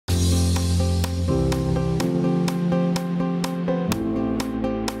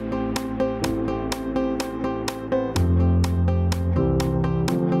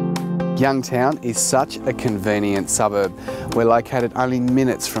Youngtown is such a convenient suburb. We're located only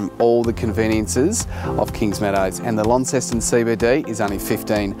minutes from all the conveniences of Kings Meadows, and the Launceston CBD is only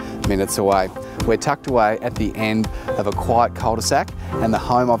 15 minutes away. We're tucked away at the end of a quiet cul-de-sac, and the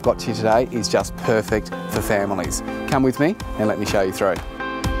home I've got to you today is just perfect for families. Come with me and let me show you through.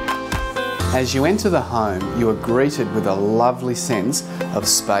 As you enter the home, you are greeted with a lovely sense of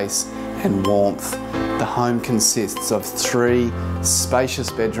space and warmth. The home consists of 3 spacious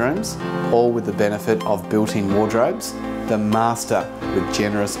bedrooms, all with the benefit of built-in wardrobes, the master with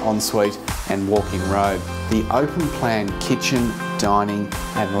generous ensuite and walk-in robe. The open-plan kitchen, dining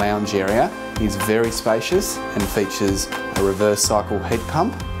and lounge area is very spacious and features a reverse cycle heat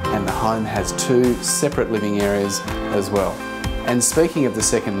pump, and the home has 2 separate living areas as well. And speaking of the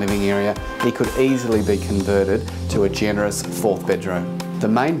second living area, it could easily be converted to a generous 4th bedroom. The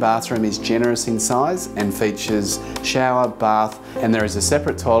main bathroom is generous in size and features shower, bath, and there is a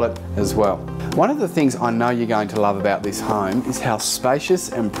separate toilet as well. One of the things I know you're going to love about this home is how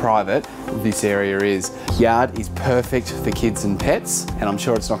spacious and private this area is. Yard is perfect for kids and pets, and I'm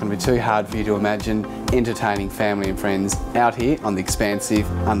sure it's not going to be too hard for you to imagine entertaining family and friends out here on the expansive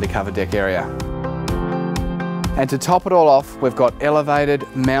undercover deck area. And to top it all off, we've got elevated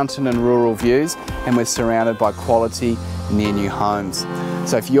mountain and rural views, and we're surrounded by quality near new homes.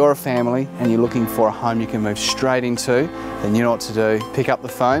 So if you're a family and you're looking for a home you can move straight into, then you know what to do. Pick up the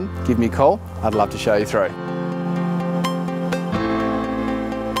phone, give me a call. I'd love to show you through.